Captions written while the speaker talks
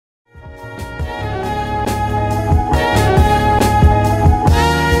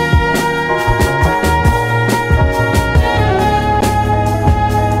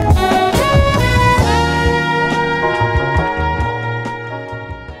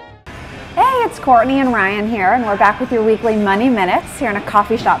it's Courtney and Ryan here, and we're back with your weekly Money Minutes here in a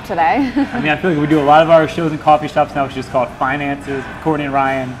coffee shop today. I feel like we do a lot of our shows in coffee shops now. It's just called Finances with Courtney and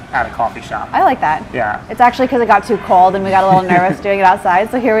Ryan at a coffee shop. I like that. Yeah. It's actually because it got too cold and we got a little nervous doing it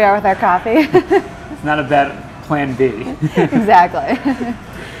outside, so here we are with our coffee. It's not a bad plan B. Exactly.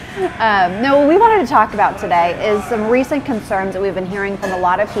 No, what we wanted to talk about today is some recent concerns that we've been hearing from a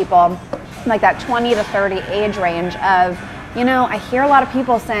lot of people, like that 20 to 30 age range of, you know, I hear a lot of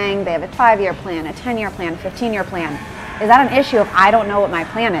people saying they have a 5-year plan, a 10-year plan, a 15-year plan. Is that an issue if I don't know what my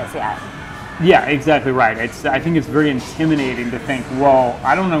plan is yet? Yeah, exactly right. I think it's very intimidating to think, well,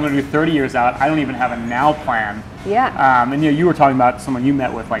 I don't know, I'm going to do 30 years out. I don't even have a now plan. Yeah. And you were talking about someone you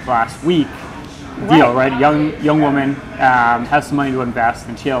met with like last week. Deal, right? Young woman has some money to invest,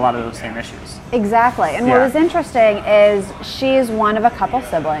 and she had a lot of those same issues. Exactly. And what was interesting is she's one of a couple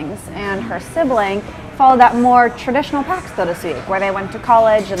siblings, and her sibling followed that more traditional path, so to speak, where they went to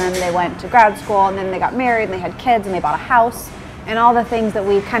college and then they went to grad school and then they got married and they had kids and they bought a house and all the things that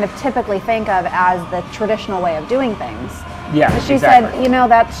we kind of typically think of as the traditional way of doing things. Yeah, But she said, you know,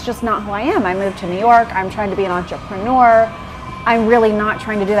 that's just not who I am. I moved to New York. I'm trying to be an entrepreneur. I'm really not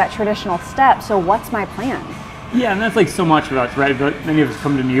trying to do that traditional step. So what's my plan? Yeah, and that's like so much about it, right? But many of us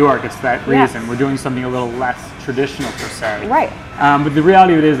come to New York, it's that reason. We're doing something a little less traditional per se. Right. But the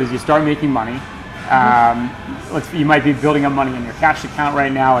reality of it is you start making money. You might be building up money in your cash account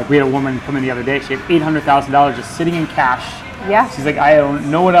right now. Like we had a woman come in the other day, she had $800,000 just sitting in cash. Yeah. She's like, I don't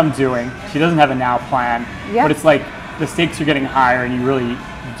know what I'm doing. She doesn't have a now plan. Yeah. But it's like the stakes are getting higher and you really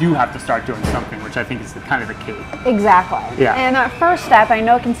do have to start doing something, which I think is kind of the key. Exactly. Yeah. And that first step, I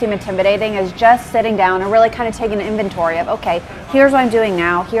know it can seem intimidating, is just sitting down and really kind of taking an inventory of, okay, here's what I'm doing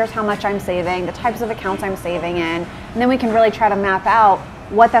now, here's how much I'm saving, the types of accounts I'm saving in, and then we can really try to map out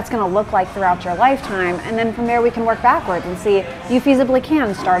what that's going to look like throughout your lifetime, and then from there we can work backwards and see you feasibly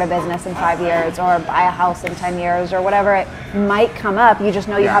can start a business in 5 years or buy a house in 10 years or whatever it might come up. You just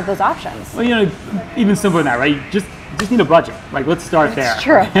know you have those options. Well, you know, even simpler than that, right? You just need a budget. Like, let's start there. That's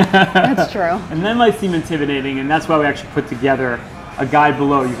true. That's true. And that might seem intimidating, and that's why we actually put together a guide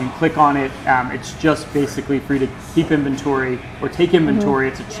below. You can click on it. It's just basically for you to keep inventory or take inventory.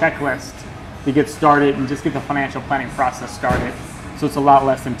 It's a checklist to get started and just get the financial planning process started. So it's a lot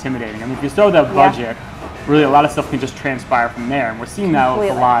less intimidating. I mean, if you start with that budget, really a lot of stuff can just transpire from there. And we're seeing that with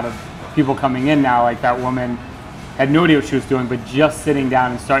a lot of people coming in now, like that woman had no idea what she was doing, but just sitting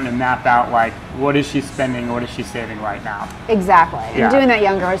down and starting to map out, like, what is she spending, what is she saving right now? Exactly. And doing that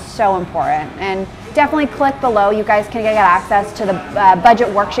younger is so important. And definitely click below. You guys can get access to the budget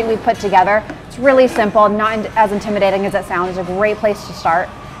worksheet we put together. It's really simple, not as intimidating as it sounds. It's a great place to start.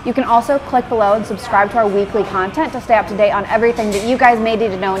 You can also click below and subscribe to our weekly content to stay up to date on everything that you guys may need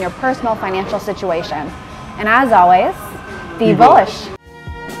to know in your personal financial situation. And as always, be bullish.